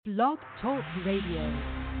Blog Talk Radio.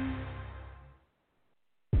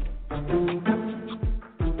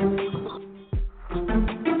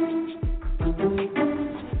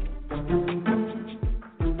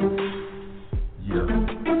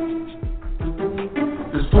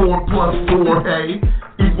 It's 4 plus 4, hey,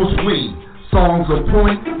 equals we. Songs of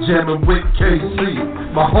point, jamming with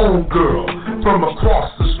KC, my homegirl from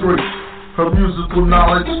across the street. Her musical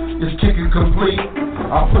knowledge is kicking complete.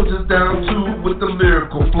 I put this down too with the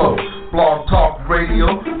lyrical flow. Blog Talk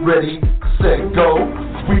Radio, ready, set, go.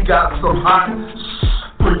 We got some hot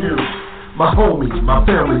for you. My homies, my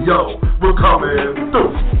family, yo, we're coming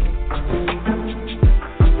through.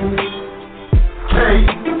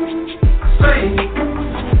 KC.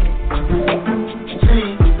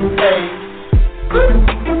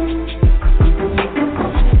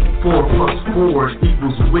 4 plus 4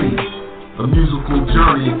 equals we. A musical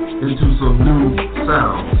journey into some new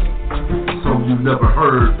sounds. Some you never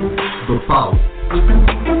heard before.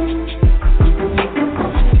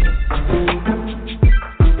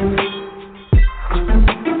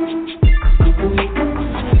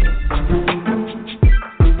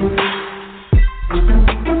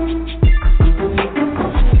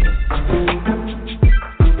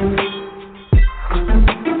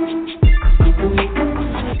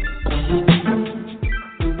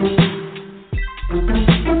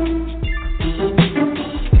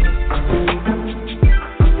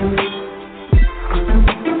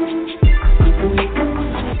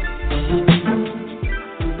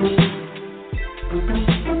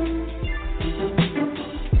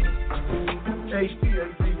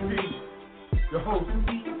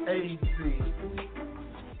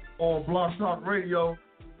 On Blog Talk Radio,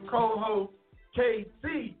 co-host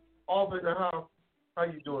KC, all in the house. How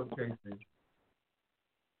you doing, KC?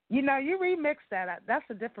 You know, you remixed that. That's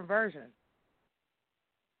a different version.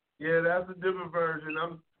 Yeah, that's a different version.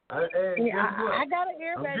 I got an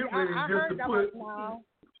ear, baby. I heard that was now.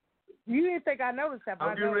 You didn't think I noticed that, but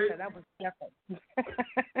I noticed that was different.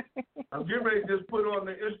 I'm getting ready to just put on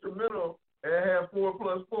the instrumental and have 4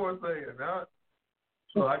 plus 4 saying.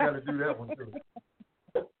 So I got to do that one too.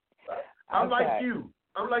 I'm okay.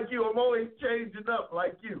 like you. I'm always changing up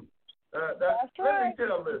like you. That's right.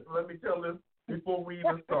 Let me tell this before we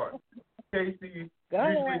even start. Casey Go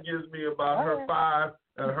usually ahead. gives me about her 5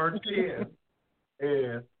 and her 10,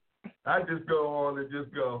 and I just go on and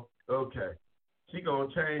just go, okay, she gonna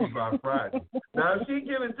change by Friday. Now if she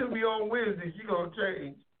give it to me on Wednesday, she gonna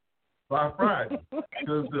change by Friday,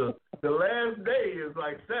 because the last day is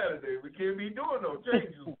like Saturday. We can't be doing no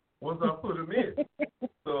changes once I put them in.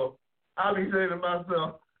 So I'll be saying to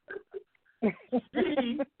myself,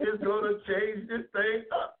 she is going to change this thing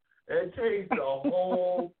up and change the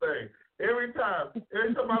whole thing. Every time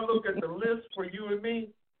I look at the list for you and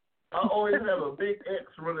me, I always have a big X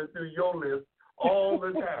running through your list all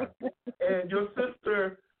the time. And your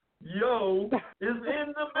sister, Yo, is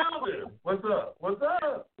in the building. What's up?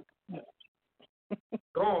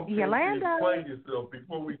 Go on, Casey, explain yourself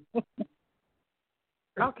before we...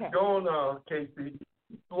 Okay. Go on, Casey.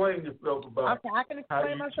 Explain yourself about I can how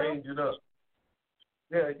explain you myself? change it up.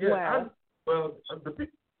 Yeah.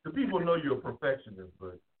 The people know you're a perfectionist,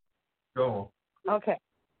 but go on. Okay.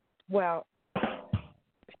 Well,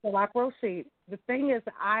 so I proceed. The thing is,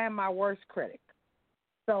 I am my worst critic.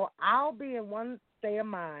 So I'll be in one state of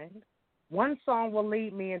mind. One song will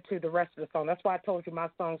lead me into the rest of the song. That's why I told you my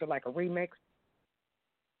songs are like a remix.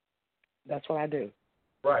 That's what I do.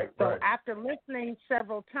 Right. So after listening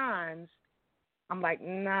several times, I'm like,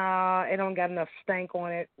 nah, it don't got enough stank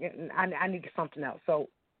on it. I need something else. So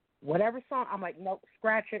whatever song, I'm like, nope,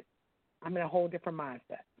 scratch it. I'm in a whole different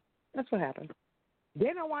mindset. That's what happened.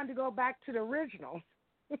 Then I wanted to go back to the original.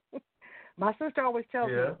 My sister always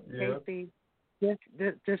tells me, Casey,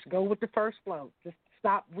 just go with the first flow. Just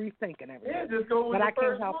stop rethinking everything. Yeah, just go with the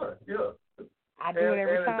first one. Yeah. I do it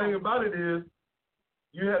every time. And the thing about it is,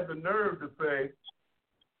 you have the nerve to say,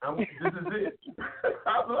 this is it.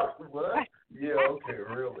 I'm like, what? Yeah, okay,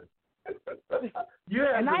 really. You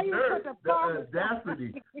have the nerve, the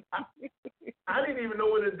audacity. I didn't even know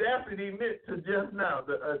what audacity meant to just now.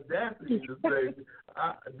 The audacity to say,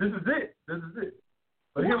 this is it.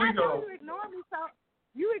 But here we go.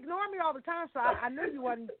 You ignore me all the time, so I knew you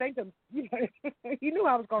wasn't thinking. You knew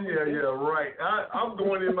I was going to. Yeah, right. I'm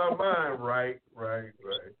going in my mind. Right.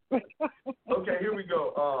 Okay, here we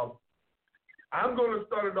go. I'm going to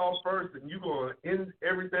start it off first, and you're going to end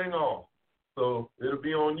everything off. So it'll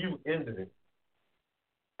be on you ending it.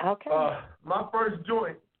 Okay. My first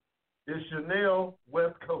joint is Chanel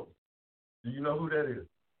West Coast. Do you know who that is?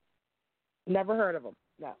 Never heard of him.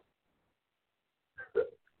 No.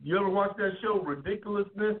 You ever watch that show,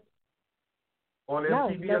 Ridiculousness, on No,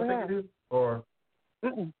 MTV, never I think have. it is? Or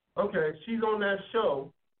okay, she's on that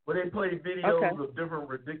show where they play videos of different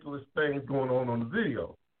ridiculous things going on the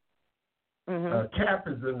video. Cap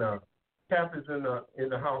is in the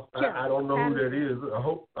house. I don't know who that is. I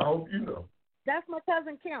hope you know. That's my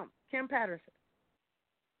cousin Kim Patterson.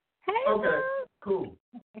 Hey. Okay, Mom. cool.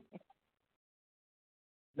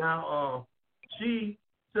 Now, she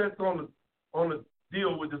sits on the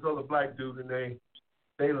deal with this other black dude, and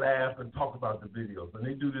they laugh and talk about the videos, and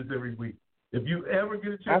they do this every week. If you ever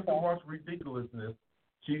get a chance to watch Ridiculousness,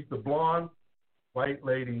 she's the blonde white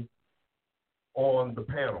lady on the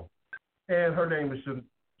panel, and her name is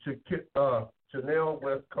Chanel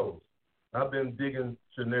West Coast. I've been digging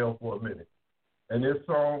Chanel for a minute, and this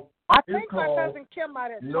song is called my cousin Kim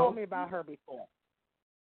might have told me about her before.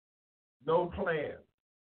 No Plan.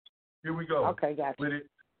 Here we go. Okay, gotcha. With it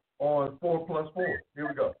on 4+4. Here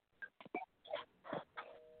we go.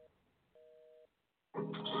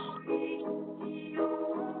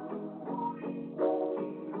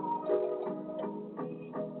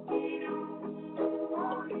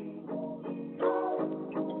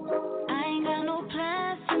 I ain't got no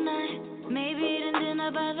plans tonight. Maybe eating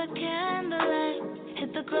dinner by the candlelight.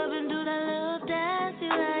 Hit the club and do that little dance you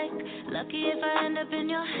like. Lucky if I end up in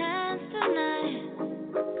your hands tonight.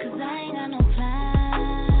 'Cause I ain't got no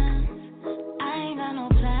plans. I ain't got no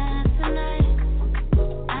plans tonight.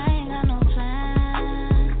 I ain't got no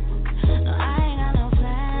plans. No, I ain't got no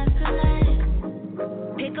plans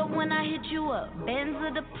tonight. Pick up when I hit you up. Benz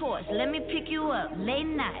or the Porsche, let me pick you up. Late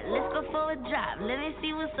night, let's go for a drive. Let me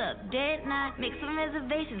see what's up. Date night, make some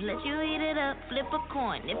reservations. Let you eat it up. Flip a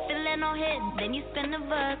coin. If it land on head, then you spin the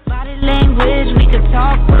verse. Body language, we could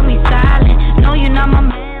talk when we silent. No, you're not my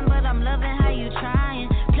man, but I'm loving how you trying.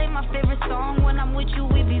 Play my favorite song when I'm with you,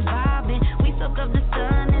 we be vibing. We soak up the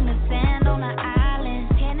sun in the sand on the island.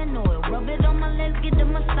 Tanning oil, rub it on my legs, get the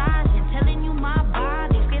massaging. Telling you my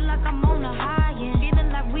body, feel like I'm on a high end. Feeling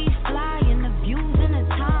like we flying, the views and the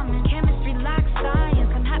timing. Chemistry like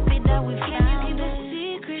science, I'm happy that we found. Can you keep it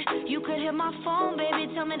secret? You could hit my phone, baby,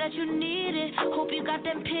 tell me that you need it. Hope you got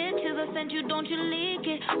them pictures I sent you, don't you leak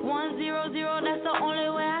it. 100, that's the only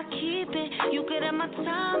way I keep it. You could have my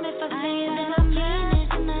time if I say it, then I mean it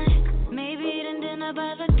tonight. Maybe eating dinner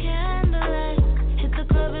by the candlelight. Hit the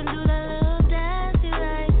club and do that little dance you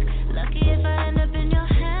like. Lucky if I end up in your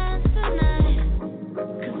hands tonight.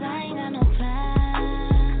 'Cause I ain't got no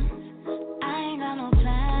plans. I ain't got no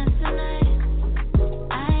plans tonight.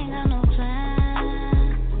 I ain't got no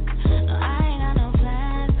plans. No, I ain't got no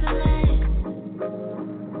plans tonight.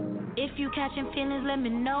 If you catching feelings, let me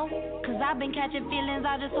know. 'Cause I've been catching feelings,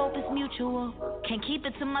 I just hope it's mutual. Can't keep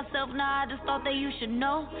it to myself, nah, I just thought that you should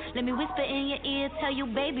know. Let me whisper in your ear, tell you,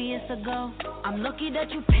 baby, it's a go. I'm lucky that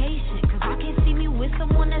you patient, 'cause I can't see me with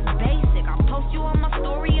someone that's basic. I post you on my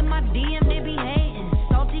story in my DM, they be hating.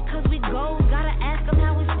 Salty 'cause we go, gotta ask them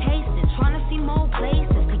how it's tasting. Tryna see more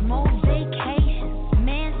places, take more vacations.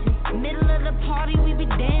 Mansions, middle of the party, we be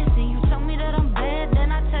dancing. You tell me that I'm bad,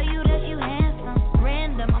 then I tell you that you handsome.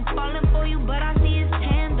 Random, I'm falling for you, but I see it's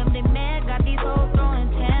tandem. They mad, got these hoes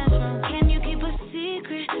throwing tantrums. Can you keep a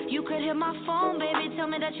secret? You could hit my phone, baby, tell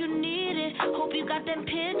me that you need it. Hope you got them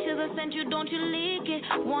pictures I sent you, don't you leak it.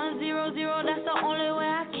 100, that's the only way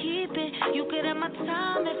I keep it. You could have my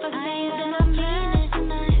time if I say it, then I mean it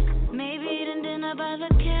tonight. Maybe eating dinner by the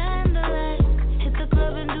candlelight. Hit the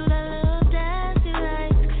club and do that little dance you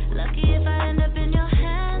like. Lucky if I end up in your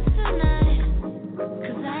hands tonight.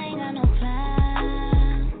 'Cause I ain't got no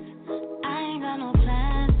plans. I ain't got no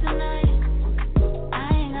plans tonight. I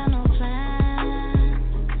ain't got no plans.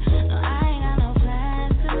 No, I ain't got no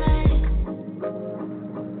plans tonight.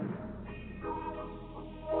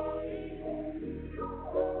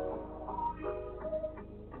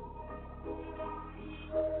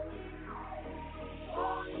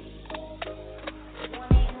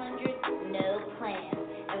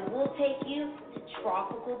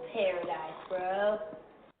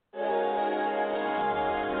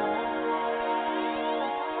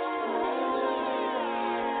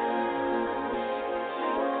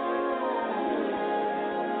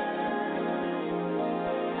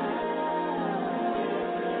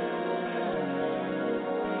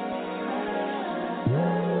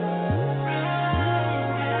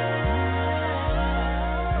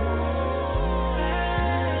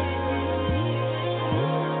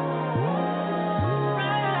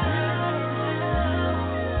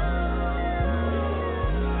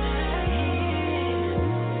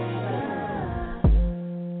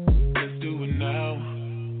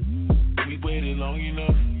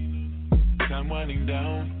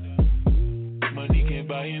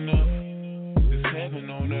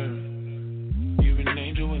 You're an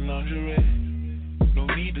angel in lingerie. No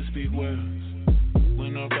need to speak words.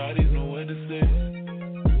 When our bodies know what to say,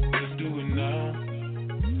 let's do it now.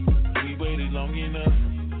 We waited long enough.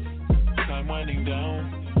 Time winding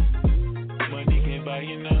down. Money can't buy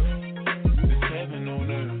enough. It's heaven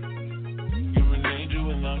on earth. You're an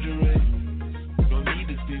angel in lingerie. No need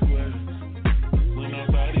to speak words. When our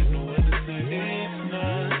bodies know what to say, it's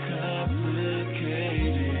not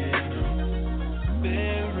complicated. No.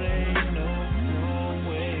 There ain't no wrong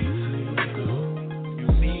way to go. You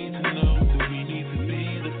need to know that we need to be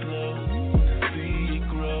the flow to see it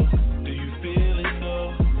grow. Do you feel it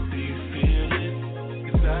though? Do you feel it?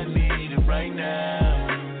 'Cause I need it right now,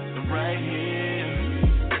 and right here.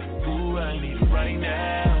 Ooh, I need it right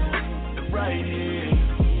now, and right here.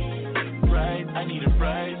 Right, I need it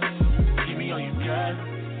right. Give me all you got,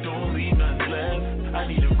 don't leave nothing left. I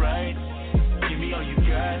need it right. Give me all you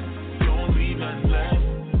got, don't leave nothing left.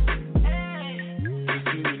 Let's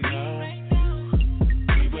do it now.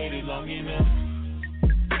 We waited long enough.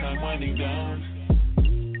 Time winding down.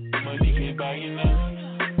 Money can't buy enough.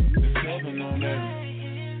 It's heaven on earth.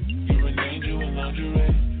 You're an angel in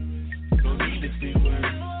lingerie. No need to speak words.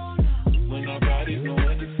 When our bodies know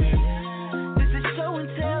what to say. This is show and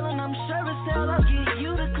tell, and I'm sure as hell I'll get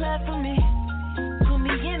you to clap for me. Put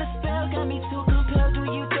me in a spell, got me too compelled. Do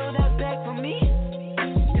you throw that back for me?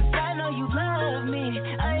 'Cause I know you love me.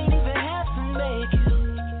 I ain't even have to make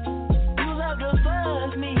you. You love to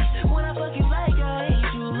fuck me. When I fuck you like I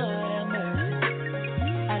hate you, Lord have mercy.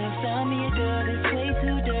 I done found me a girl that's way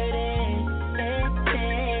too dirty.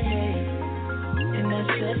 And that's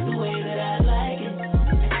just the way that I like it. I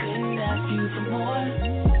couldn't ask you for more.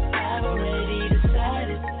 I've already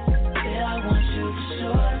decided that I want you for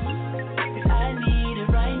sure. 'Cause I need it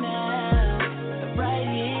right now, right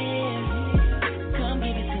here. Come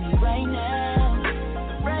give it to me right now,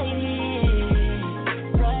 right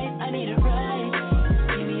here. Right, I need it right.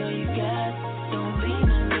 Give me all you got, don't leave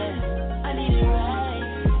nothing left. I need it right.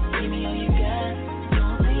 Give me all you got,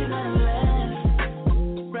 don't leave nothing left.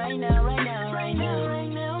 Right now, right now, right now,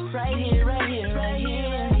 right here, right here, right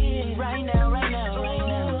here. Right now, right now, right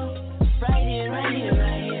now. Right here, right here,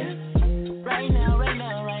 right here. Right now, right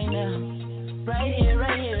now, right now. Right here,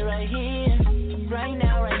 right here, right here. Right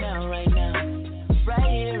now, right now, right now. Right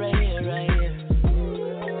here, right here, right here.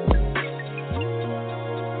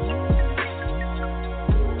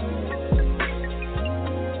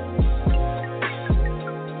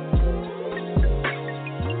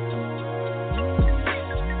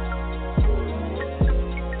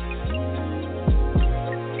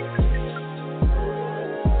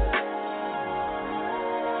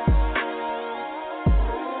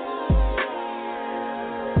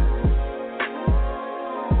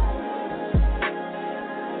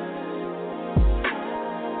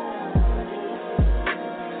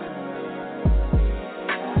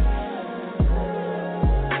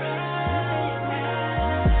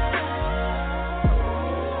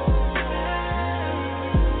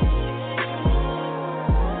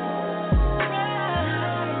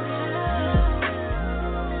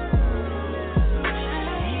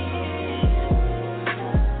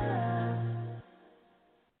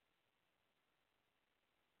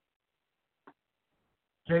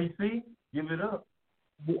 KC, give it up.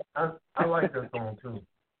 I like that song too.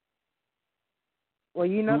 Well,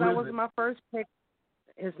 you know, Who that is was it? my first pick.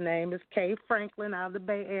 His name is Kay Franklin out of the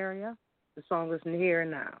Bay Area. The song is Here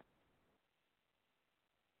and Now.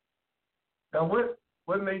 Now, what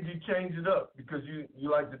made you change it up? Because you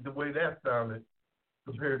liked it the way that sounded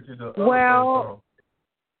compared to the other song.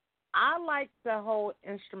 I like the whole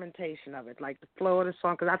instrumentation of it, like the flow of the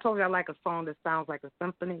song. Because I told you I like a song that sounds like a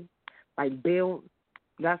symphony, like build.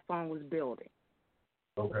 That song was building.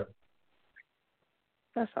 Okay.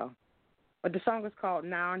 That's all. But the song is called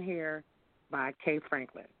Now and Here by Kay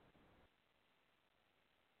Franklin.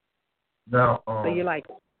 Now, So you like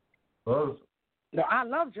it? Buzz. No, I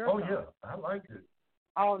loved your song. Oh yeah, I liked it.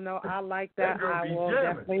 Oh no, I like that. That girl I be will jamming.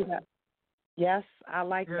 definitely that. Yes, I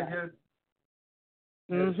like that. Yeah.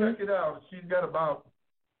 Mm-hmm. Check it out. She's got about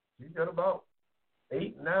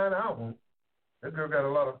 8, 9 albums. That girl got a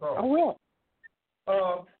lot of songs. Oh well.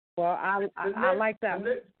 Well, I like that.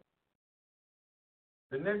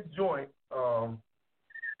 The next joint, I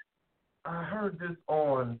heard this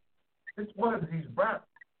on. It's one of these rap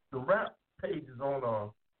pages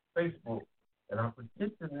on Facebook, and I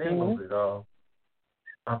forget the name of it.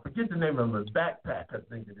 I forget the name of it. Backpack, I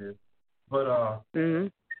think it is. But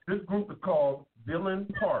this group is called Dylan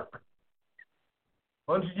Park.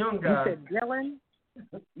 Bunch of young guys. You said Dylan?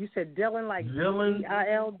 You said Dylan like Dylan.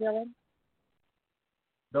 D-I-L Dylan?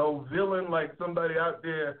 No villain like somebody out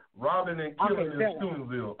there robbing and killing in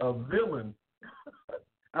Steubenville. A villain.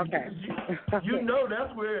 Okay. You know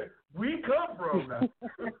that's where we come from now.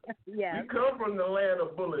 Yeah. We come from the land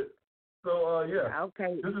of bullets. So, yeah.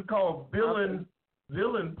 Okay. This is called Villain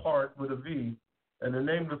Part with a V. And the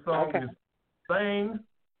name of the song is Thang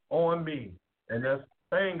on Me. And that's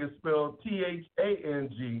Thang is spelled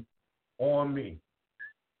Thang on me.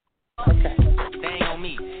 Okay. Thang on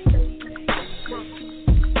me.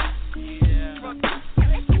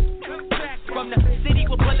 From the city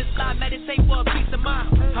where bullets fly, meditate for a peace of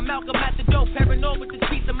mind. I'm Malcolm at the door, paranoid with this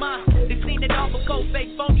peace of mind. They seen it all before,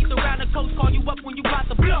 fake phonies around the coast call you up when you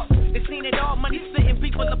about to blow. They seen it all, money splitting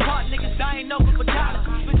people apart, niggas dying over for dollars.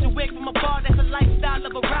 Switch away from a bar, that's a lifestyle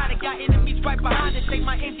of a rider. Got enemies right behind us, take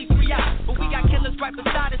my MP3 out. But we got killers right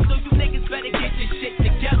beside us, so you niggas better get this shit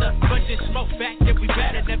together. But just smoke back, then we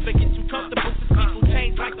better never get too comfortable. Cause people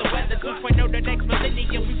change like the weather. 2.0 the next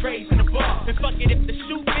millennium, we raising the bar. And fuck it if the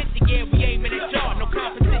shoe fits, yeah, we aiming at y'all. No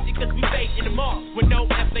competition, cause we fake in the mall. With no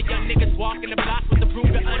effort, young niggas walking the block with the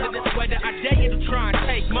Ruger under the sweater. I dare you to try and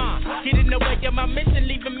take mine. Get in the way of my mission,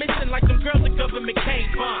 leave a mission like them girls the government can't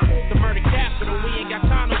find. The murder capital, we ain't got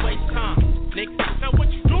time to waste time. Niggas, now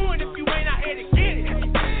what you doing if you ain't out here to get it?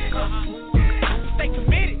 Stay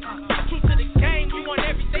committed. True to the game, we want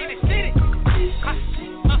everything that's in it.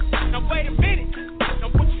 Now wait a minute. Now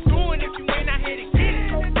what you doing if you ain't out here to get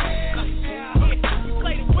it? We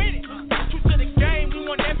play to win it. True to the game, we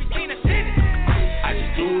want everything that's in it. I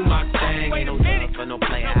just do my thing, ain't no love for no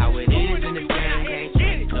player. How it is in the game, ain't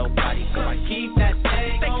changing nobody, so I keep that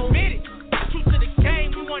thing. Stay committed. True to the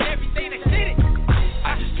game, we want everything that's in it.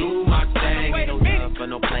 I just do my thing, ain't no love for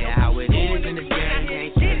no player. How it is in the game,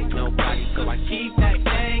 ain't changing nobody, so I keep that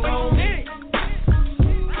thing on it.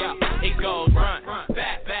 Yeah, it goes run,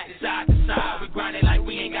 back, side to side. We grind it like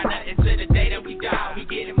we ain't got nothing till the day that we die. We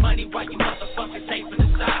getting money while you motherfuckers take from the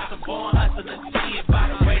side. Some born hustlers, you see it by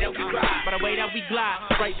the way that we ride. By the way that we glide,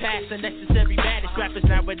 right past the necessary madness. Rappers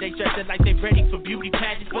nowadays dressing like they ready for beauty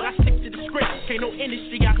pageants. But I stick to the script, can't no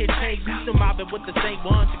industry out here change me. So mobbing with the same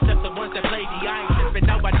ones, except the ones that play the I ain't tripping.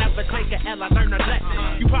 No, I never take a L, I learn a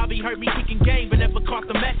lesson. You probably heard me kicking game, but never caught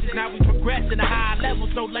the message. Now we progressing to high levels,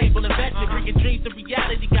 no label invested. Bringing dreams to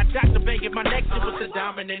reality, got Dr. banging my neck with the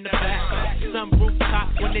diamond in the back. Some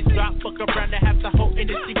rooftop, when it drop, fuck around and have the whole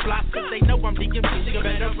industry flop. Cause they know I'm the MC, so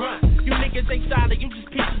better run. You niggas ain't solid, you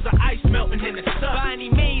just pieces of ice melting in the sun. By any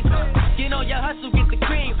means, get on your hustle, get the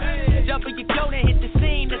cream. Jumping your float and hit the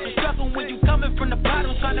scene. It's a struggle when you coming from the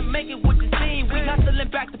bottom, trying to make it with the team. We hustling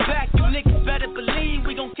back to back, you niggas better believe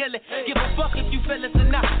we gon' kill it. Give a fuck if you feel us or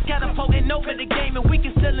not. Catapulting over the game and we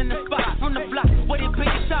can still in the spot. From the block, whether it be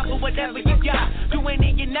the top or whatever you got. Doing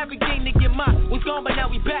it and everything to get mine. Was gone, but now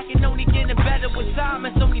we back and only getting better with time.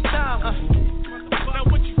 It's only time. Now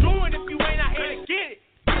what you doing if you ain't out here to get it?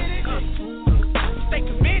 Stay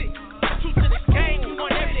committed. True to the game, you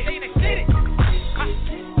want everything that's in it.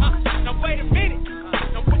 Now wait a minute.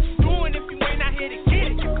 Now what you doing if you ain't out here to get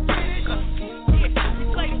it? We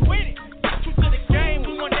play to win it. True to the game,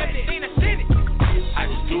 we want everything that's in it. I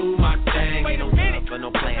just do my thing, ain't no love for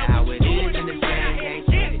no player. How it is in the game, ain't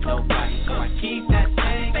changing nobody, so I keep that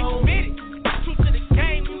thing on me. True to the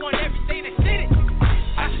game, we want everything that's in it.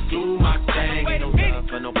 I just do my thing, ain't no love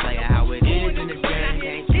for no player. How it is in the game,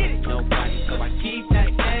 ain't changing nobody, so I keep that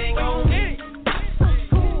thing on me.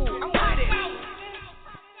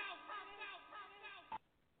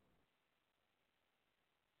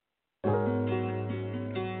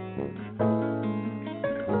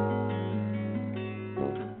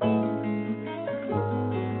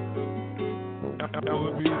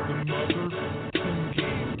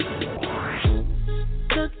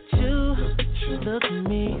 Look at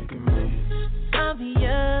me,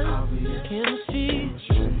 obvious chemistry.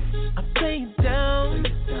 I play it down,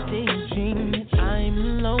 daydream. I'm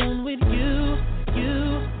alone with you.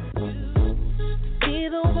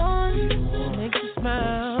 Either one makes you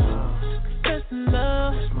smile. That's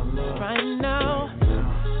love right now.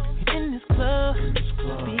 In this club,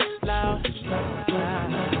 speak loud.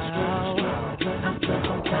 I'm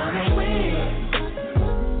kinda weird.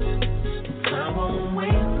 I won't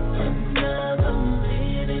wait.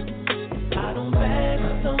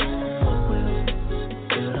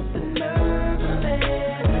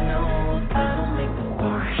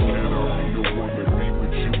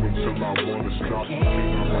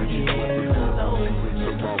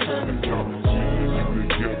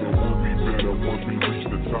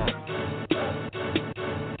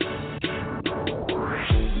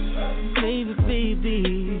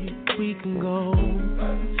 Baby, we can go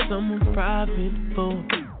somewhere private for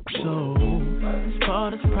show. This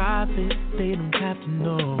part is private, they don't have to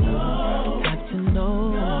know.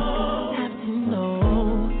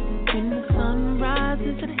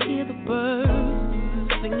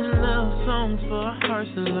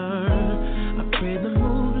 first to learn. I pray the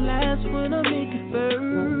move lasts when I make it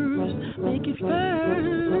first. Make it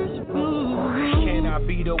first. Ooh. Can I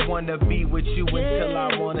be the one to be with you until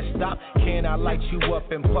I wanna stop? Can I light you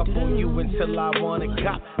up and puff on you until I wanna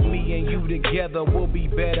cop? Me and you together will be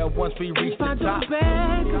better once we reach the top. If I go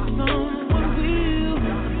back, someone will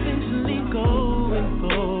eventually go and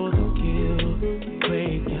for the kill.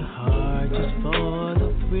 Break your heart just for the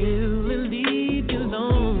thrill and leave you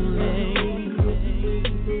lonely.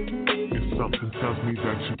 If something tells me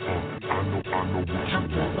that you are, I know what you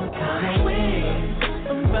want. Some kind of way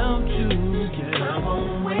about you, yeah. I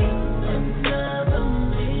won't wait another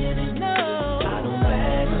minute. No, I don't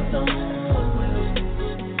beg someone will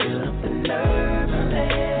build up the nerve and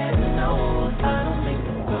let me know I don't make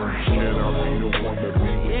the first. Can I be the one that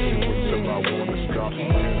be with you until I wanna stop?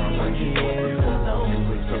 Can I wake you up and fuck with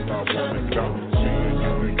you until I wanna stop? Me and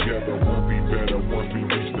you together will be better once we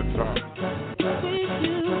reach the top. With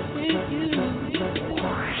you.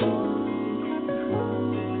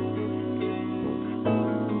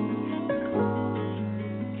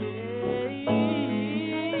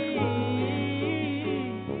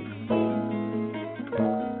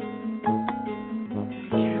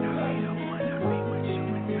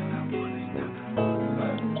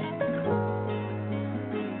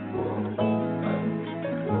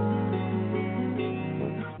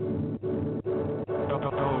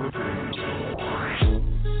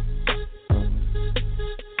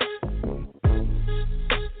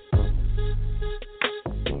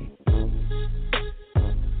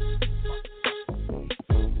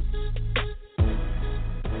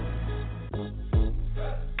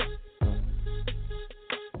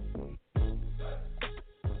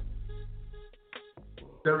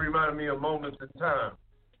 That reminded me of Moments in Time.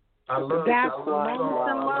 I love That's that Moments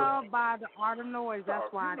in song. Love by the Art of Noise. That's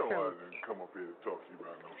why I You know chose I didn't come up here to talk to you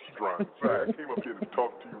about no strong. Right. I came up here to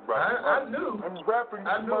talk to you about I knew. I'm rapping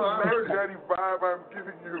I knew. my I heard it. Daddy vibe I'm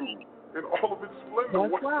giving you in all of its splendor.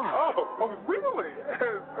 That's right. Oh, really?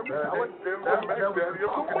 Yes. I mean, I like them that Mac was Daddy the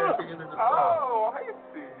of the talking at the month. end of the song. Oh, I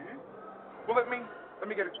see. Well, let me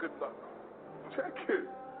get a good look. Check it.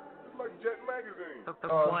 It's like Jet Magazine.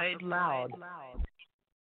 Quite loud.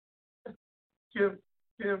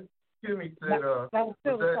 Kimmy said, that was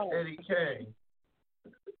still was that song. Eddie Kane?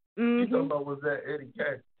 Mm-hmm. She thought about was that Eddie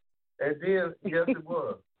Kane? And then, yes, it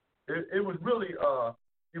was. It was really,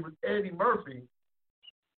 it was Eddie Murphy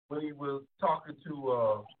when he was talking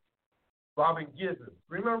to Robin Gibbons.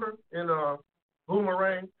 Remember in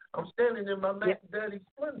Boomerang? I'm standing in my Mac Daddy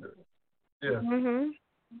splendor. Yeah. Mhm.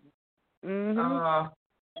 Mhm.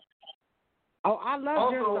 Oh, I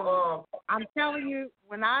love your song. I'm telling you,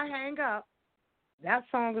 when I hang up, that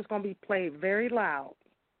song is going to be played very loud.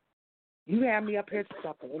 You have me up here to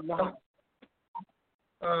something.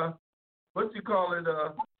 What you call it?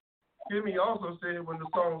 Kimmy also said when the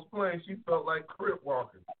song was playing, she felt like crip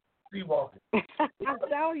walking, sea walking. I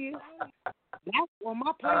tell you, that's on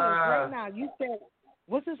my playlist right now. You said,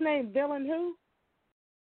 what's his name? Villain who?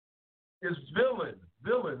 It's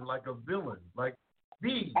villain, like a villain, like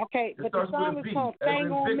V. Okay, it but the song is called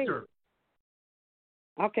 "Thing on Me."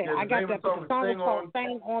 Okay, yeah, I got that. But the song is called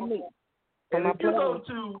 "Thing on Me." And if you go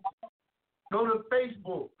to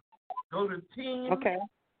Facebook, go to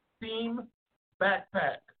Team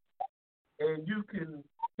Backpack, and you can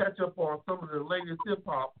catch up on some of the latest hip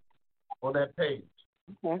hop on that page.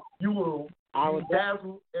 Okay. You will be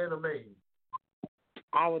dazzled and amazed.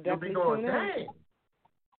 I will definitely You'll be going, tune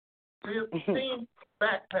dang. Team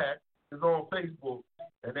Backpack is on Facebook,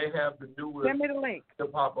 and they have the newest send me the link.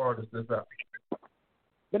 hip hop artists that's out.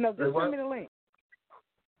 But no, just send me the link.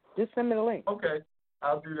 Just send me the link. Okay,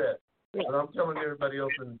 I'll do that. Yeah. But I'm telling everybody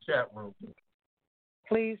else in the chat room.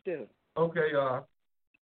 Please do. Okay,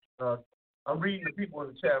 I'm reading the people in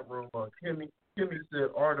the chat room. Kimmy said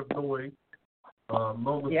Art of Noise,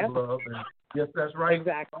 Moments of Love, and yes, that's right.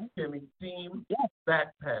 Exactly. Kimmy, Team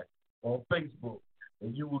Backpack on Facebook,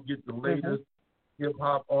 and you will get the latest hip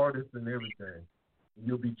hop artists and everything.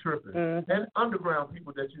 You'll be tripping. And underground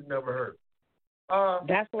people that you never heard.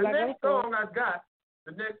 That's what the next song I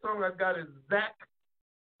got is Zach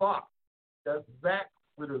Fox. That's Zach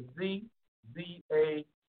with a Z,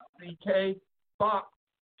 Z-A-C-K, Fox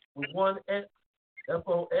with one X,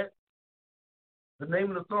 F-O-X. The name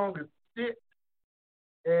of the song is Sit,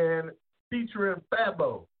 and featuring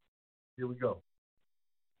Fabo. Here we go.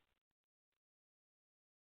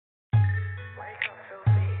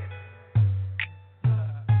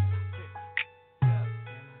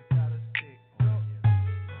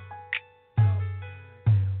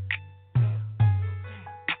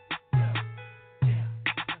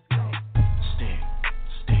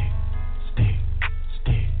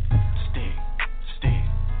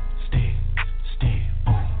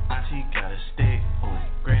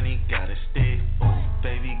 got a stick, ooh,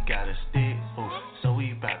 baby got a stick, ooh, so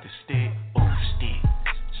we bout to stick, ooh, stick,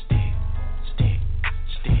 stick, stick,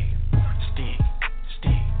 stick, stick,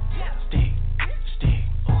 stick, stick, stick,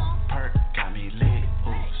 ooh, perk got me lit,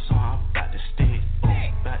 ooh, so I'm bout to stick,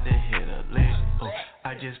 ooh, bout to hit a lick, ooh,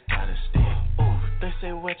 I just got a stick, ooh, they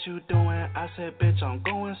say what you doing, I said bitch I'm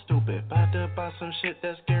going stupid, bout to buy some shit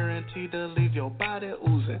that's guaranteed to leave your body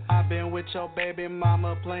oozing. I been with your baby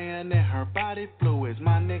mama playing in her body fluids.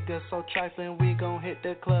 My nigga so trifling, we gon' hit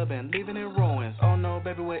the club and leaving in ruins. Oh no,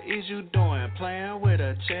 baby, what is you doing? Playing with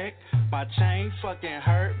a chick? My chain fucking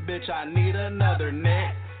hurt, bitch, I need another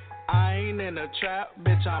neck. I ain't in a trap,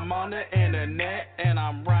 bitch, I'm on the internet. And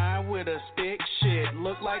I'm riding with a stick, shit,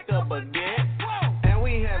 look like a baguette. And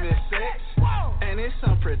we having sex, and it's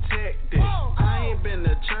unprotected. I ain't been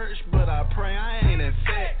to church, but I pray I ain't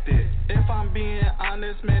infected. If I'm being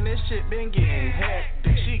honest, man, this shit been getting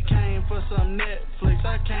hectic. She came for some Netflix,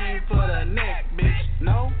 I came for the neck, bitch.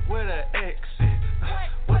 Know where the exit?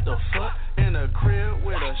 What the fuck? In a crib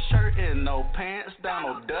with a shirt and no pants,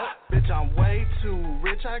 Donald Duck. Bitch, I'm way too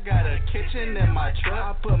rich, I got a kitchen in my truck.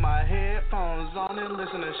 I put my headphones on and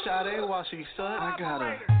listen to Sade while she suck. I got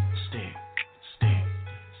a stick, stick,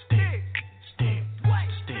 stick, stick,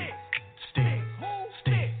 stick, stick,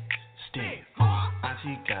 stick, stick.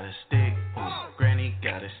 Auntie got a stick, ooh, granny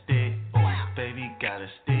got a stick, ooh, baby got a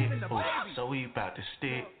stick, ooh, so we bout to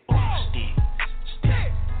stick, ooh, stick,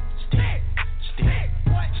 stick, stick, stick,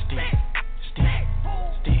 stick, stick,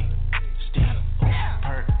 stick, stick, ooh,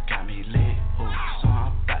 perk got me lit, ooh, so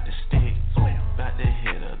I'm bout to stick, ooh, bout to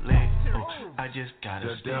hit a lick, ooh, I just got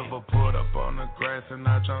a stick. The devil put up on the grass and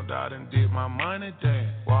I jumped out and did my money dance.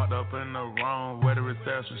 Walked up in the wrong where the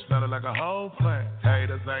reception smelled like a whole plant.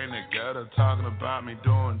 Haters ain't together talking about me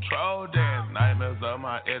doing troll dance. Nightmares of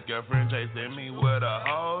my ex-girlfriend chasing me with a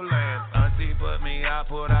whole land. Auntie put me out,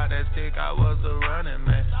 pulled out that stick, I was a running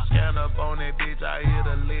man. Scan up on that bitch, I hit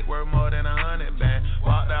a lick worth more than 100 band.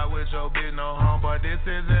 Walked out with your bitch, no homeboy, this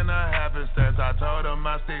isn't a happenstance. I told her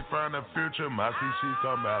my stick from the future, my CC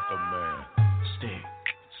come after man. Stick,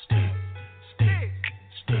 stick, stick,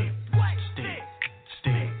 stick, stick,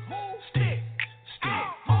 stick, stick, stick.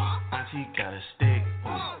 Auntie got a stick,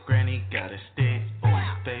 ooh, granny got a stick,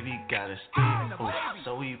 ooh, baby got a stick, ooh,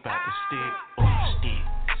 so we bout to stick, ooh, stick,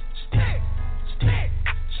 stick, stick,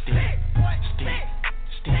 stick, stick,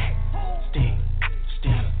 stick, stick,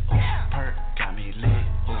 stick, ooh, perk got me lit,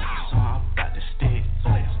 ooh, so I'm bout to stick,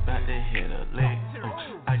 ooh, bout to hit a lick,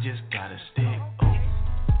 ooh, I just got a stick, ooh.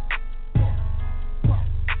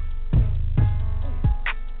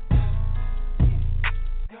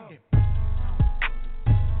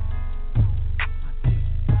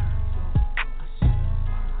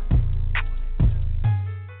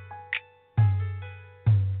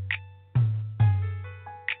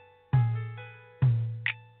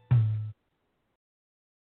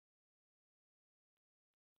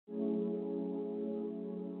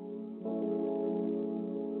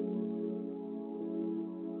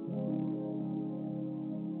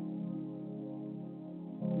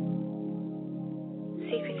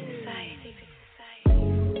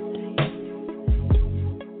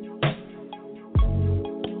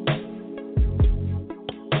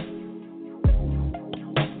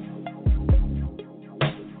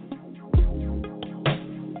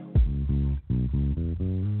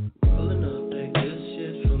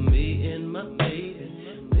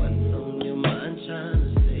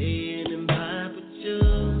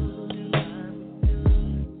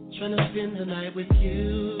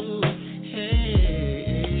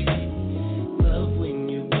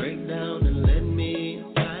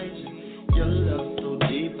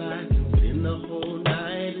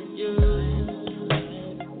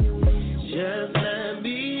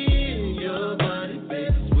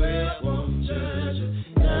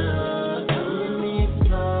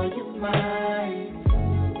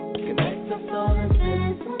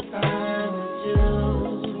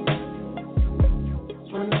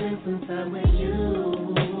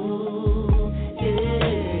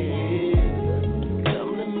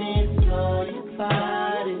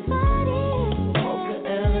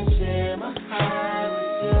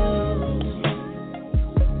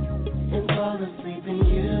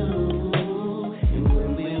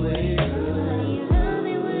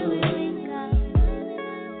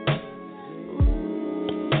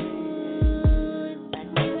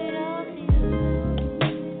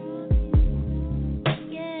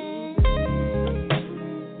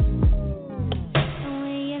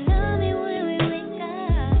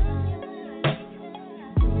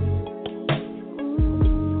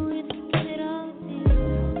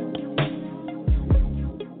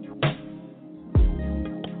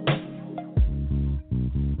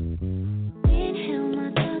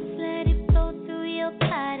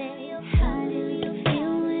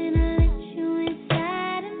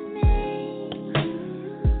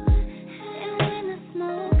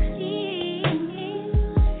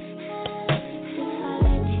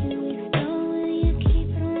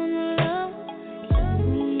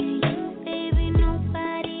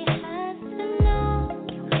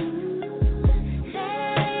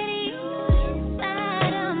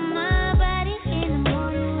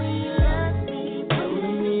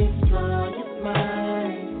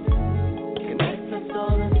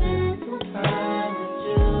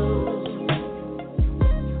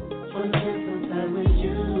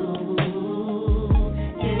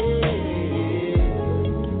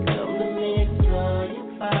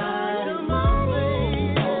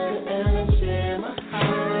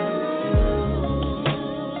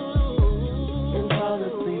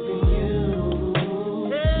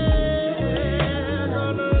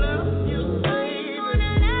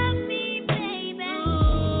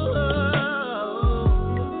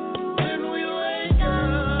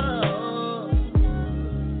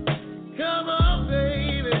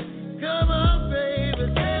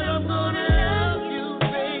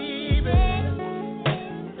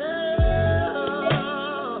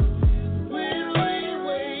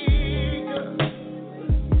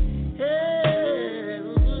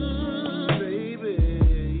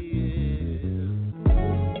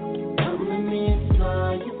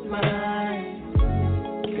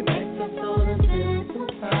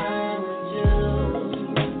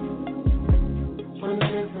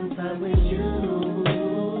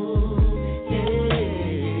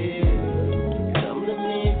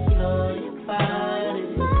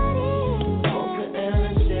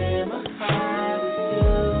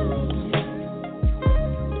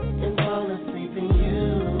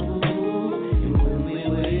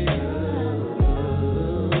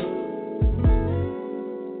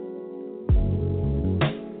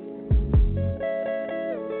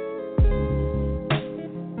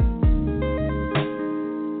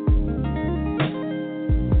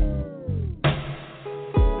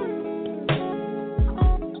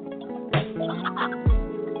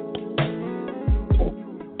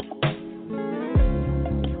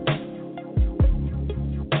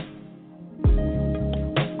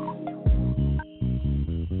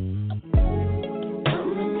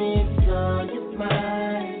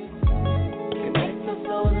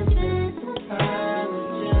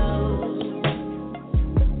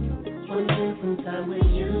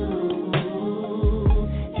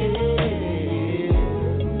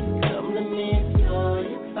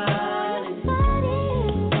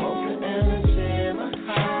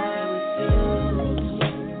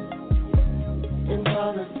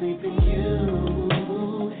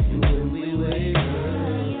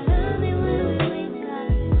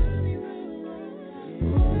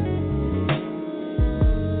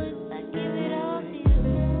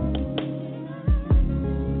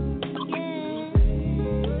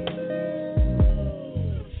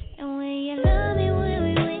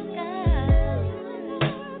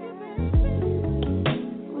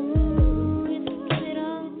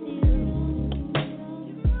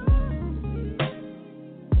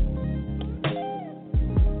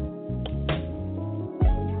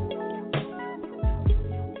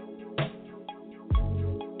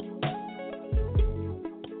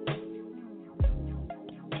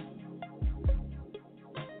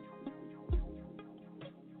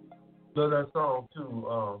 love that song too.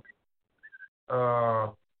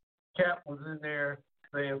 Cap was in there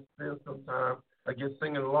saying sometime, I guess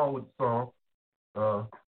singing along with the song.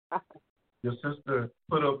 Your sister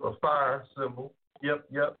put up a fire symbol. Yep.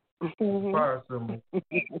 Fire symbol.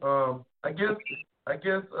 I guess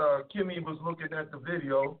Kimmy was looking at the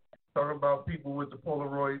video, talking about people with the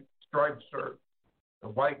Polaroid striped shirt, the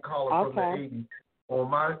white collar from the '80s on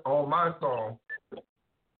my song,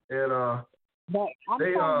 and but I'm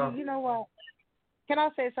telling you know what? Can I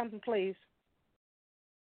say something, please?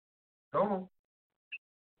 Go on.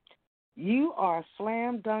 You are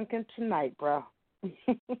slam dunking tonight, bro.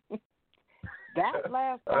 That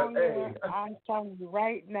last song there, I'm telling you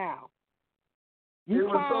right now. You it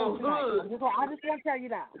was so tonight. good. I just want to tell you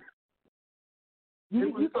that.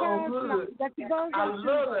 It was so good. I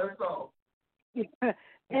love that song.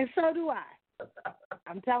 And so do I.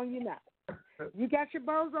 I'm telling you now. You got your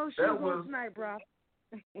bozo shoes on tonight, bro.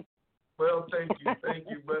 Well, thank you.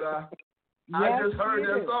 But I just heard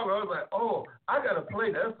that song. I was like, oh, I got to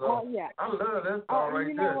play that song. Oh, yeah. I love that song right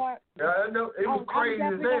you there. know what? Yeah, I know. It was crazy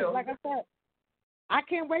as hell. Like I said, I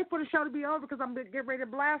can't wait for the show to be over because I'm getting ready to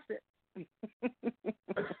blast it.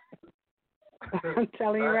 I'm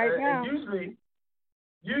telling you right now.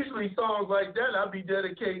 Usually songs like that I'll be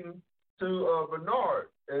dedicating to Bernard,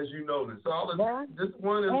 as you noticed. So this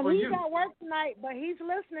one is for you. And he's at work tonight, but he's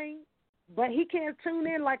listening. But he can't tune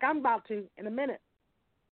in like I'm about to in a minute.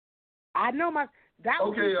 I know that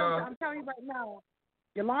would be something I'm telling you right now.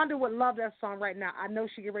 Yolanda would love that song right now. I know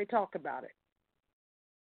she get ready to talk about it.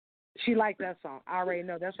 She liked that song. I already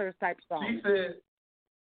know. That's her type of song. She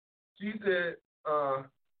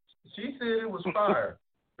said it was fire,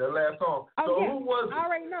 that last song. Who was it? I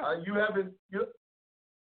already know.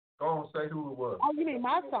 Go on, say who it was. Oh, you mean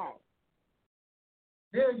my song?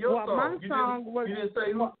 Yeah, your song. My song was. You didn't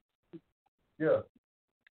say who? Yeah.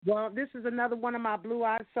 Well, this is another one of my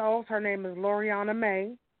blue-eyed souls. Her name is Loriana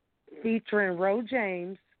May, featuring Ro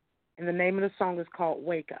James, and the name of the song is called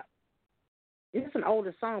Wake Up. It's an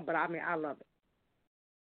older song, but I love it.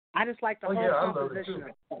 I just like the whole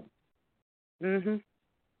composition. Mhm.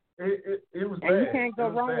 It was. And bad. you can't go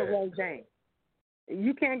wrong bad. with Ro James.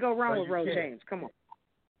 You can't go wrong with Ro James. Come on.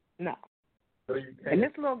 No. And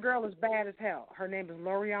this little girl is bad as hell. Her name is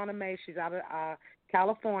Loriana May. She's out of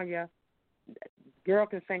California. Girl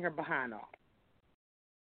can sing her behind off.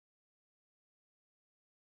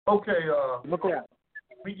 Okay. Look her up.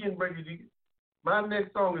 We getting ready to. My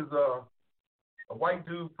next song is a white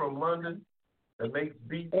dude from London that makes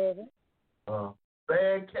beats.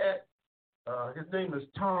 Bad Cat. His name is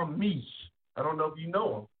Tom Misch. I don't know if you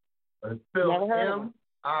know him. It's spelled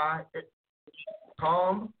M-I.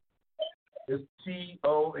 Tom is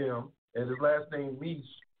T-O-M, and his last name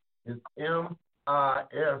Misch is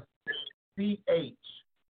M-I-S-C-H.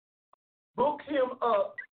 Book him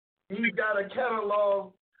up. He's got a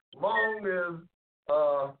catalog long as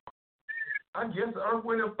I guess Earth,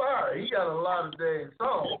 Wind, and Fire. He got a lot of dang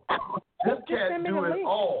songs. This cat do it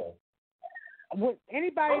all. With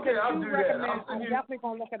anybody that you recommend, I'm you... definitely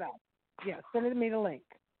going to look it up. Yeah, send me the link.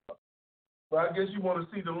 Well, I guess you want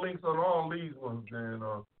to see the links on all these ones, then.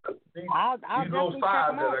 I'll these definitely check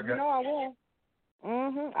five them that out. I got. You know I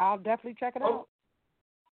will. I'll definitely check it out.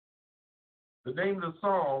 The name of the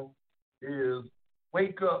song is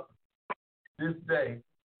 "Wake Up This Day,"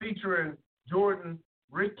 featuring Jordan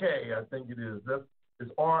Rickey, I think it is.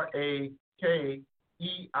 It's Rakei. Here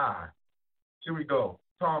we go.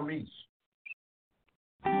 Tom Misch.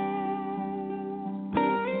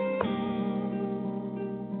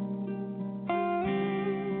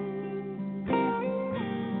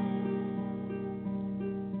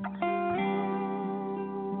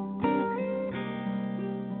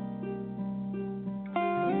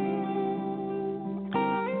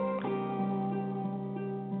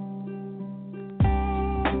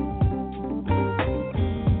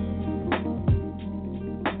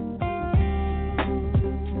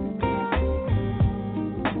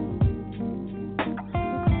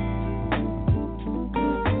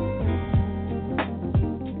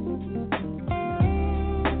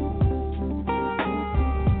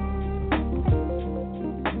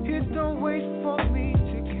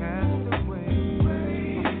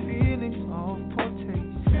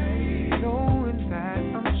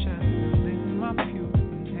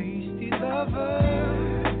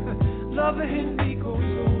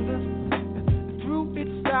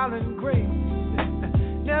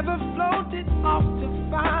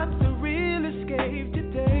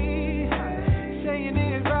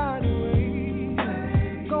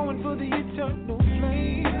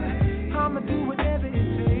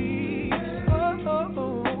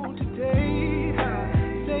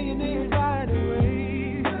 Saying it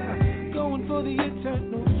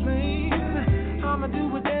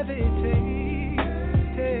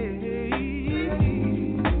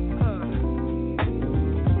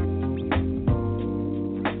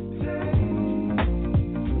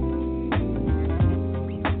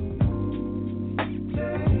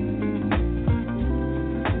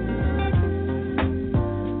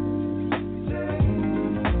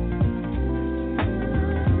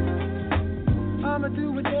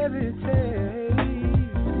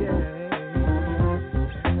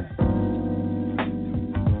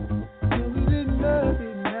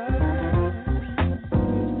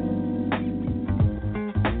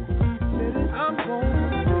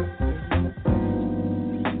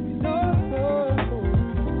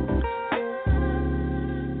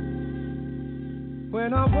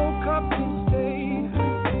When I woke up this day,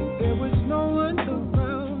 there was no one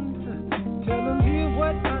around telling me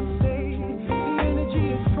what I say. The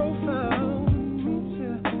energy is profound.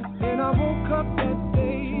 Then I woke up that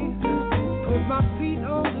day, put my feet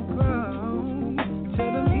on the ground,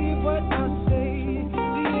 telling me what I say.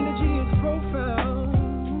 The energy is profound.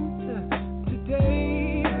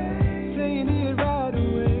 Today, saying it right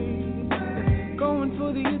away, going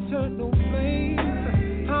for the eternal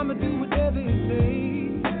flame. I'ma do whatever it takes.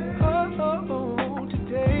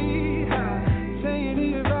 Today, saying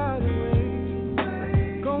it right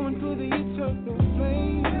away, going for the eternal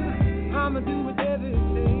flame. I'ma do whatever it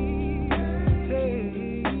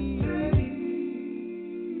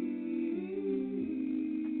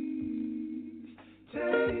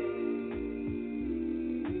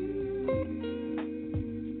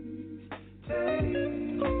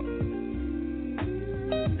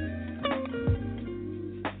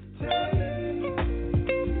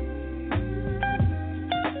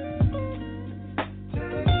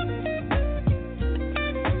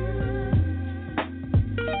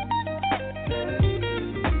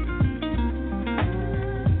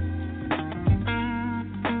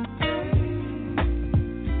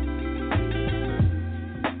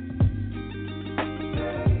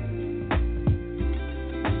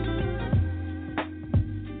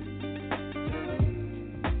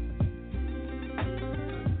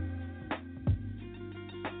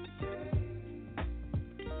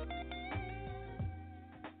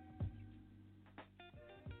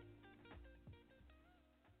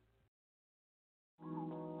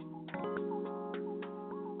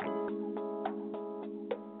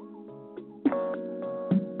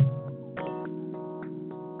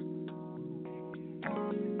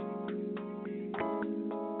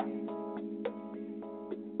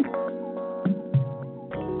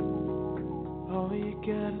All you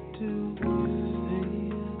gotta do is say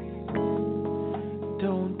yes.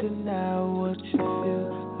 Don't deny what you feel.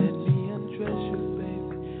 Let me undress you,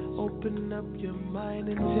 baby. Open up your mind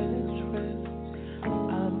and just rest.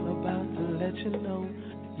 I'm about to let you know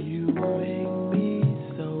you make me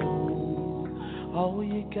so. All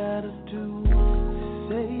you gotta do is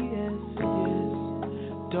say yes, yes.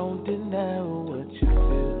 Don't deny what you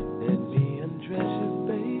feel. Let me undress you,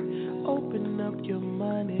 baby. Open up your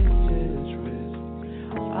mind and just rest.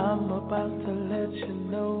 I'm about to let you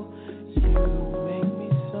know you make me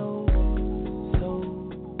so, so,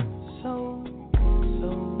 so,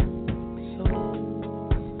 so, so.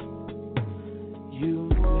 You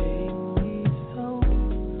make me so,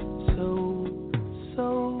 so, so,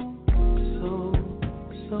 so,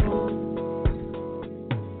 so.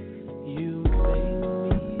 You make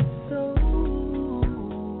me so,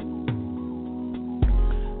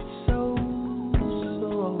 so,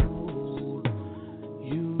 so.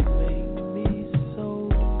 You make me so,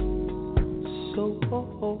 so.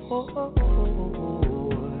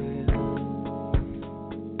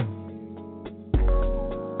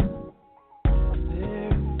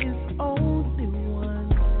 There is only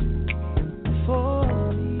one for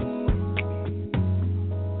me.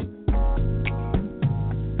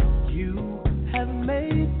 You have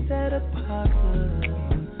made that a possibility.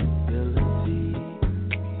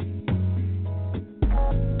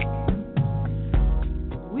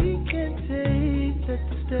 We can take that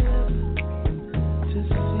step to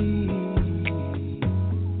see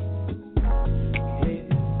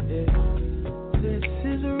if this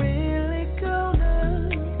is really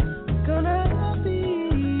gonna be.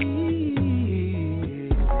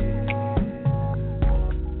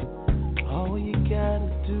 All you gotta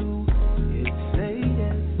do is say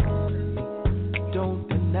yes. Don't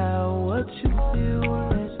deny what you feel.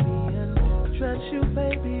 Let me undress you,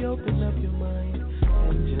 baby. Open up your mind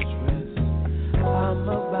and just rest. I'm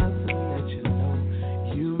about to let you know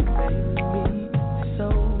you make me so.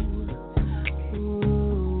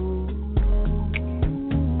 Ooh.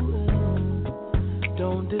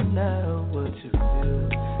 Don't deny what you feel.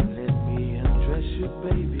 Let me undress you,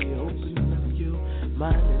 baby. Open up your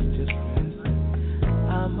mind and just rest.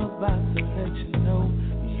 I'm about to let you know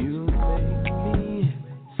you make me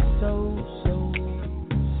so, so,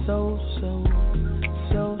 so, so,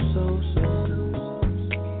 so, so, so.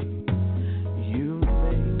 You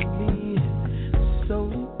make me so,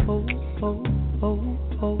 oh, oh, oh, oh,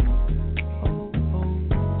 oh, oh.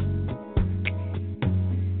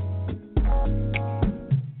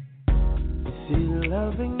 See,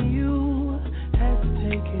 loving you has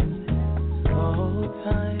taken all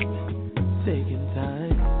time, taken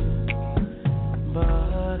time.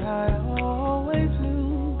 But I always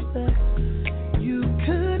knew that you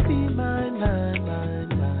could be mine, mine, mine,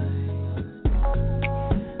 mine.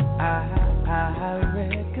 I read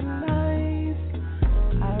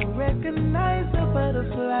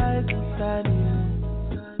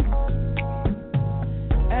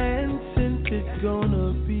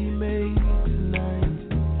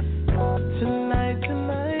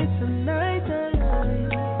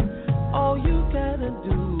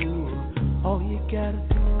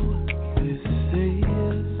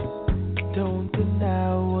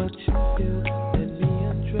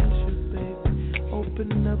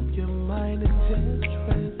open up your mind and just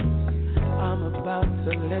rest. I'm about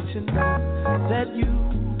to let you know that you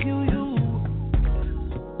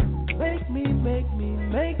make me, make me,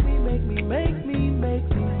 make me, make me, make me, make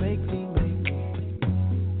me, make me, make me.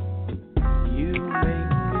 You make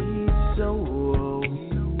me so.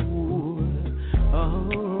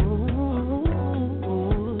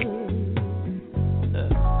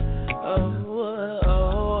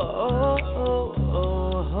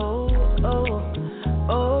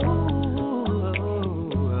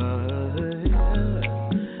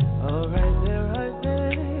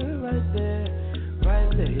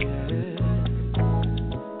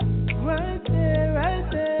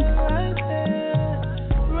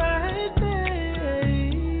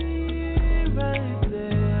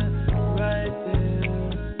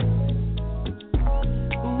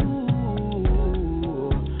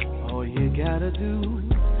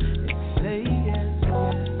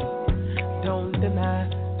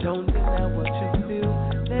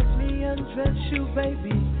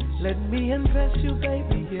 Let me undress you,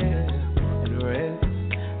 baby, yeah, and rest.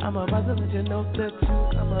 I'm about to let you know that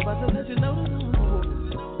I'm about to let you know. No,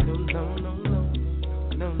 no, no, no,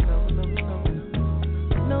 no, no, no, no,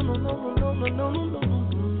 no, no, no, no, no, no,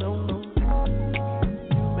 no, no.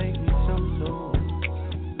 You make me so.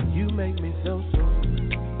 You make me so.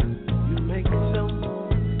 You make me so.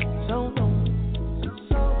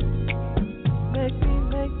 Make me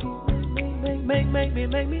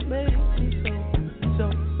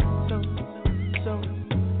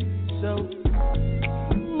so.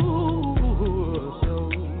 Ooh, so.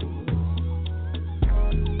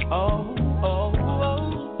 Oh.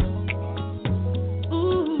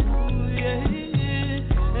 Ooh, yeah.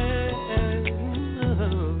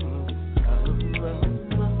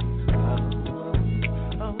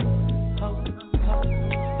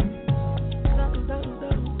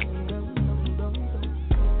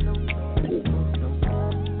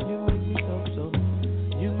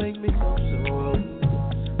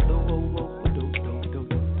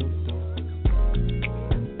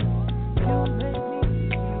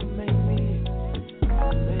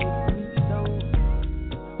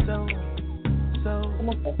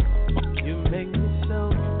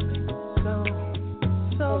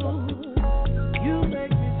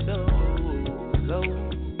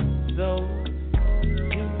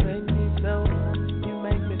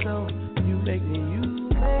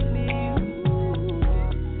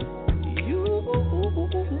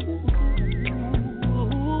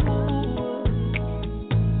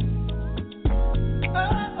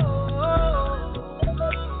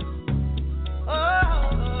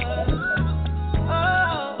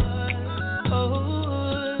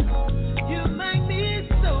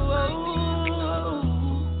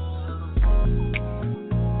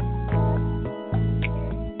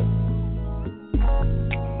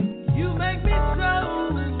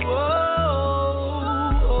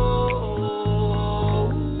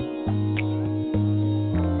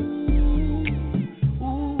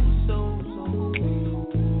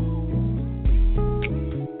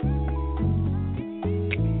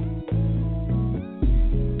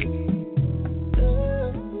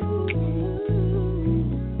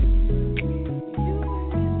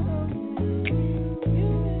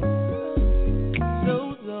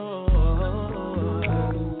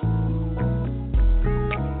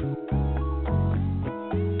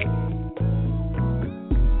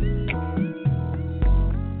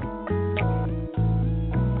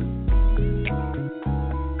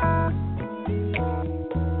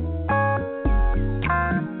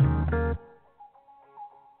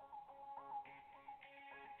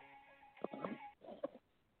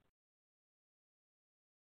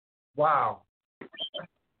 Wow.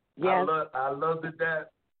 Yes. I love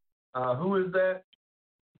that. Who is that?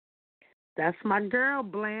 That's my girl,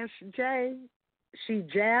 Blanche J. She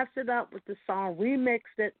jazzed it up with the song,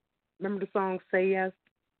 remixed it. Remember the song Say Yes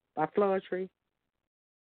by Floetry?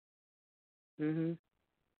 Mm-hmm.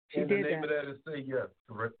 She and did the name that. of that is Say Yes,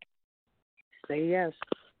 correct? Say Yes.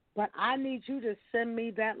 But I need you to send me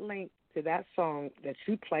that link to that song that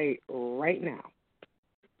you played right now.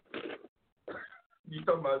 You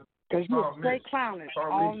talking about? Because you were straight clowning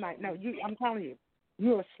all night. No, I'm telling you,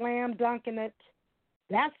 you were slam dunking it.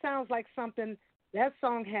 That sounds like something. That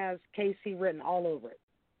song has KC written all over it.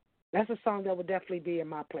 That's a song that would definitely be in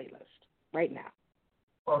my playlist right now.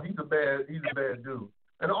 Oh, he's a bad dude.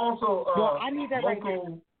 And also, well, I need that right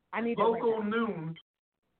now. I need Local right now. Noon.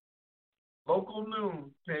 Local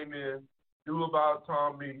Noon came in, knew about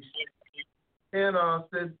Tom Meach, and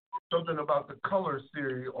said something about the Color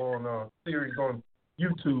series on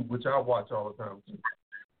YouTube, which I watch all the time too.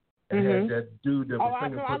 and had that dude that was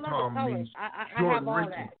singing I for love Tom the colors. Meeks. I Jordan have all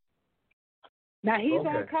Richards. that. Now he's Okay.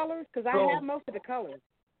 on colors because I have most of the colors.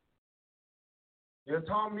 Yeah,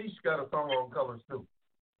 Tom Meeks got a song on colors too.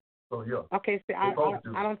 So yeah. Okay, see, I both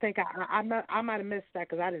do. don't think I might have missed that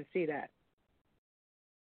because I didn't see that.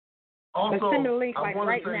 Also, but send me the link, I like, want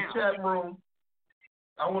right to say now. chat room.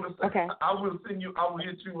 I want to say Okay. I will send you. I will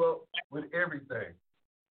hit you up with everything.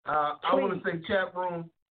 I want to say chat room.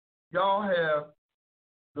 Y'all have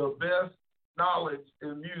the best knowledge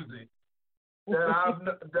in music that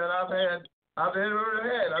I've ever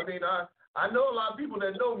had. I mean, I know a lot of people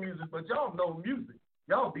that know music, but y'all know music.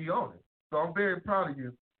 Y'all be on it. So I'm very proud of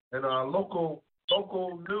you. And local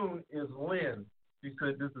noon is Lynn. She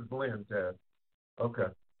said this is Lynn, Taz.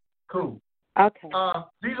 Okay. Cool. Okay.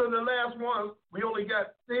 These are the last ones. We only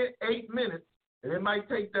got 8 minutes, and it might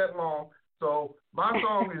take that long. So my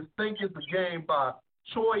song is "Think It's a Game" by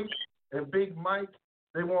Choice and Big Mike.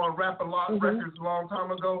 They were on Rap-A-Lot Records a long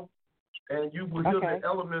time ago, and you will hear the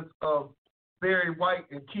elements of Barry White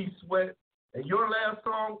and Keith Sweat. And your last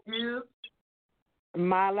song is?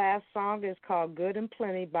 My last song is called "Good and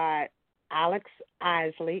Plenty" by Alex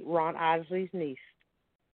Isley, Ron Isley's niece.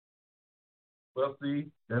 Well, see,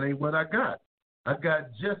 that ain't what I got. I got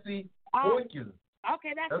Jesse Boykins.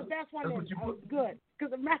 Okay, that's the best one. That's what you put. Good,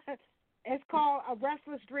 because it's called "A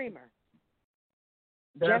Restless Dreamer."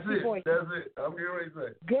 That's Jesse it. Boykins. That's it. I'm getting ready to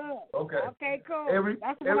say. Good. Okay. Okay, cool.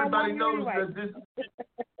 Everybody knows anyway. that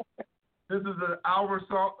this is an hour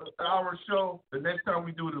show. The next time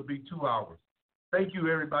we do it, it'll be 2 hours. Thank you,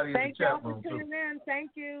 everybody in the chat room. Thank y'all for tuning in.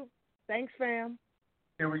 Thank you. Thanks, fam.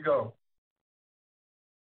 Here we go.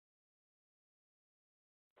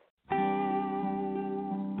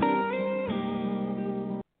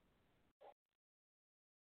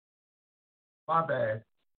 My bad.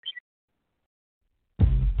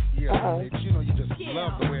 Yeah, bitch, you know you just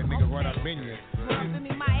love the way a nigga run up in you. Give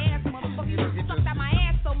me my ass, motherfucker. You just sucked out my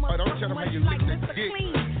ass so much. Oh, don't tell them how you lick that dick.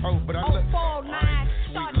 Oh, but I look. 409,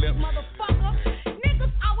 start this motherfucker.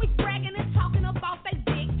 Niggas always bragging and talking about they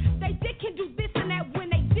dick. They dick can do this and that when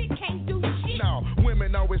they dick can't do shit. No,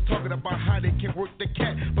 women always talking about how they can work the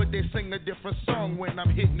cat, but they sing a different song when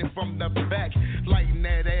I'm hitting it from the back, lighting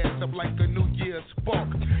that ass up like a New Year's spark.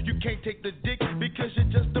 You can't take the dick because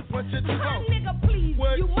you're just a bunch of talk. Nigga, please,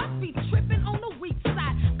 what? You must be tripping on the weak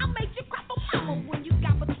side. I made you crap a mama when you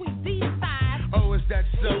got between these thighs. Oh, is that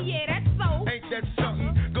so? Yeah, that's so. Ain't that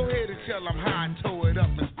something? Go ahead and tell them how I tore it up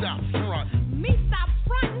and stop fronting. Me stop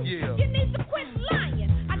fronting? Yeah. You need to quit lying.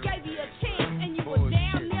 I gave you a chance and you were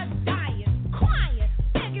damn near dying, crying,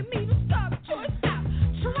 begging me to stop. Choice stop.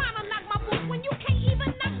 Trying to knock my boots when you can't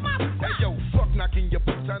even knock my boots. Hey, yo, fuck knocking your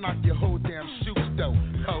boots. I knock your whole damn shoes, though.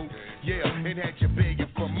 Ho, yeah, it had you begging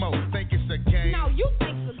for more. Think it's a game? No, you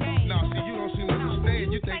think it's a game. No, see, you don't seem to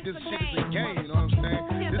understand. You think this shit is a game, you know what I'm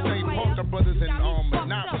saying? This ain't Parker Brothers and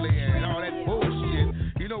Monopoly and all that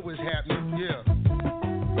bullshit. You know what's happening, yeah.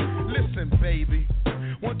 Listen, baby,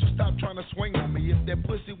 won't you stop trying to swing on me? If that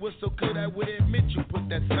pussy was so good, I would admit you put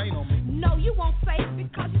that stain on me. No, you won't say it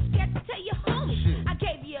because you're scared to tell your homie. Shit. I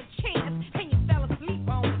gave you a chance and you fell asleep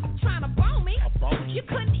on me. Trying to bone me. You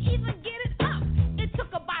couldn't even get it up. It took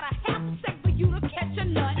about a half a second for you to catch a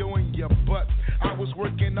nut. You and your butt. I was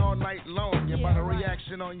working all night long. Yeah, by the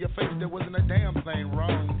reaction on your face, there wasn't a damn thing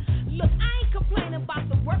wrong. Look, I ain't complaining about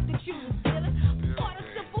the work that you was doing. For the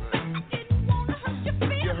simple fact I didn't want to hurt your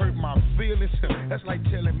feelings. You hurt my feelings. That's like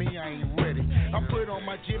telling me I ain't ready. I put on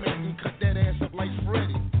my gym and cut that ass up like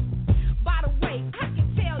Freddy. By the way, I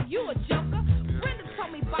can tell you a joker. Brenda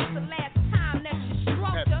told me about the last time that she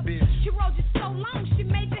stroked her. She rode you so long she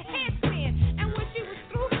made your head spin. And when she was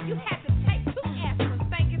through, you had to take 2 aspirin.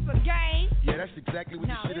 Think it's a game? Yeah, that's exactly what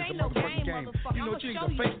this shit is, a motherfucking game. You know what, you need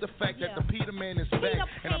to face the fact that the Peter Man is back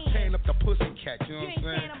and I'm tearing up the pussycat, you know what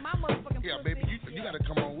I'm saying? Yeah, baby, you gotta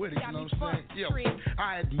come on with it, you know what I'm saying? Yeah,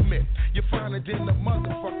 I admit, you're finer than the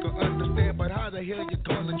motherfucker, understand, but how the hell you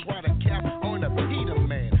gonna try to cap on a Peter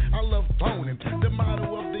Man? I love boning, the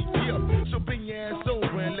motto of the year, so bring your ass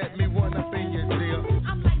over and let me run up in your deal.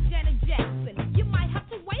 I'm like Janet Jackson, you might have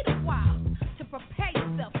to wait a while to prepare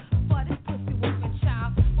yourself for this pussy whooping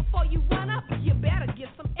child. Before you run up, you better get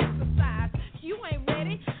some exercise. You ain't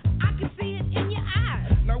ready, I can see it in your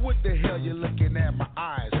eyes. Now what the hell you looking at my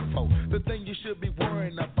eyes for? The thing you should be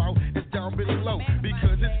worrying about is down below,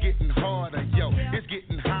 because it's getting harder, yo, it's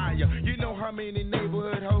getting higher. You know how many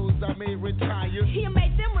neighborhood hoes I made retire? You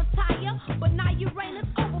made them retire, but now your reign is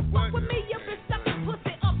over. Fuck with me, you've been sucking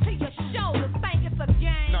pussy up to your shoulders. Think it's a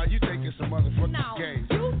game? No, you think it's a motherfucking game.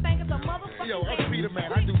 You think it's a motherfucking yo, game. I'm Peter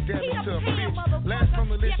Man, I do damage to a bitch. Last on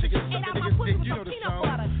the list, you get sucking nigga's dick, you know the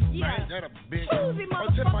song. Yeah. Man, that a bitch. Choosy,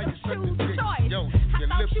 oh, tell me how you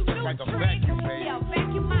like a vacuum, baby. Yeah,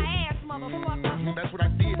 vacuum my ass, motherfucker. That's what I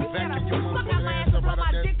did. Vacuum your motherfucking ass up right up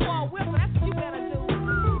that thing. That's what you better do.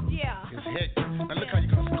 Yeah. It's hectic. Now look how you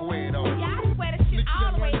gonna square it off. Yeah, I swear that shit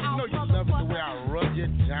all the way off, you love it the way I rub you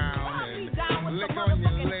down and lick on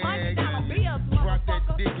your leg and drop that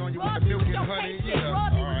dick on you with the milk and honey. Yeah,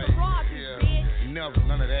 all right. Yeah. Never,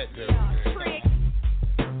 none of that, girl. Yeah, trick.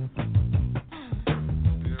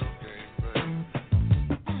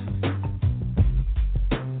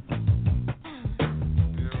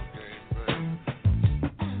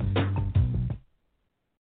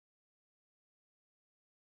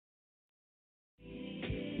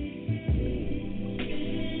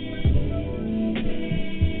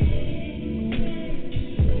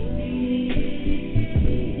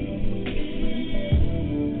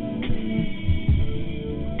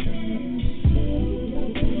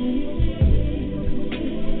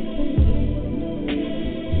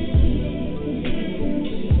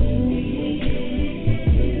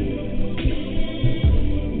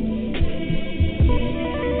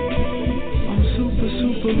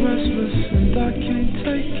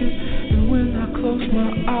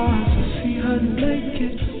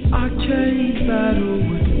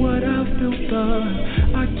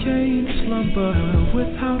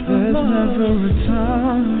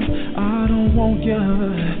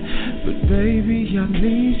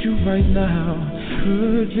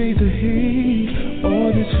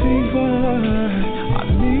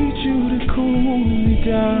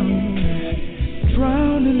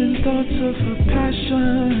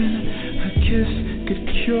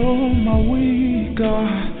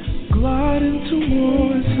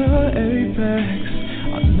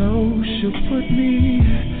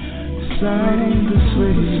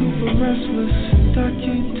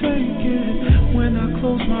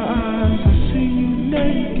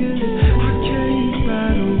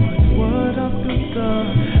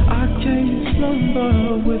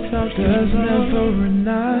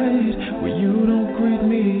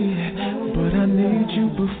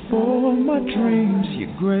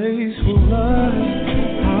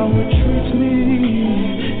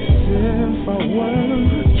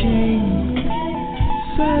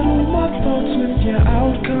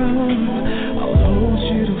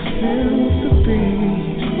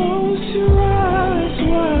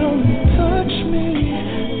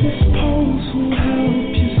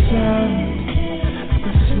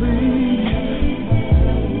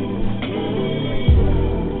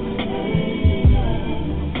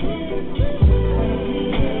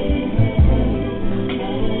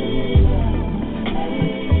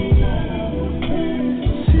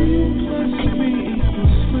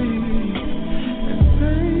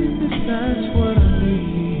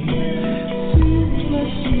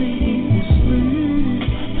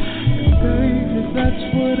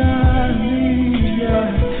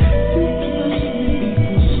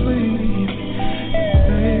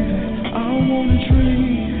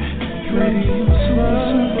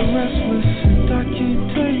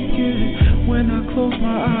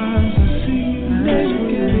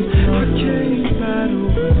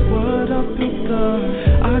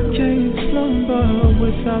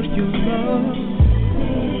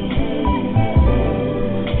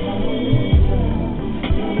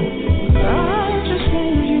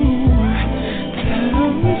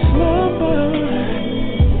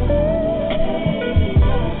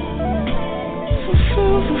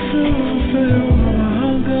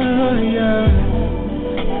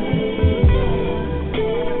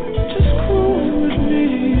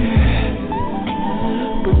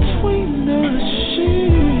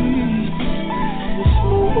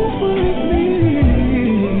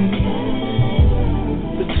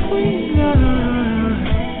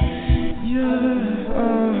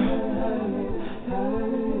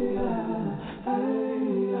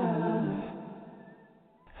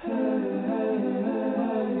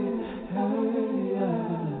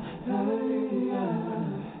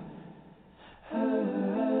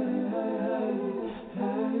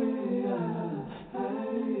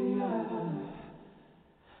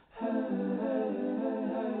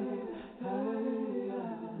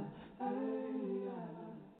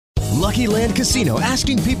 Lucky Land Casino,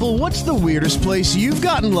 asking people, what's the weirdest place you've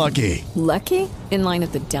gotten lucky? Lucky? In line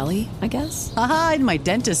at the deli, I guess? Aha, in my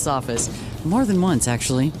dentist's office. More than once,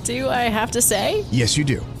 actually. Do I have to say? Yes, you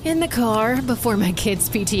do. In the car before my kids'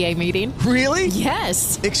 PTA meeting. Really?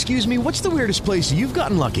 Yes. Excuse me, what's the weirdest place you've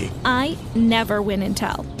gotten lucky? I never win and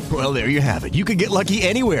tell. Well, there you have it. You can get lucky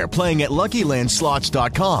anywhere, playing at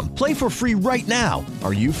LuckyLandSlots.com. Play for free right now.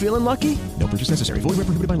 Are you feeling lucky? No purchase necessary. Void where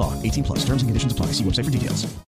prohibited by law. 18+. Terms and conditions apply. See website for details.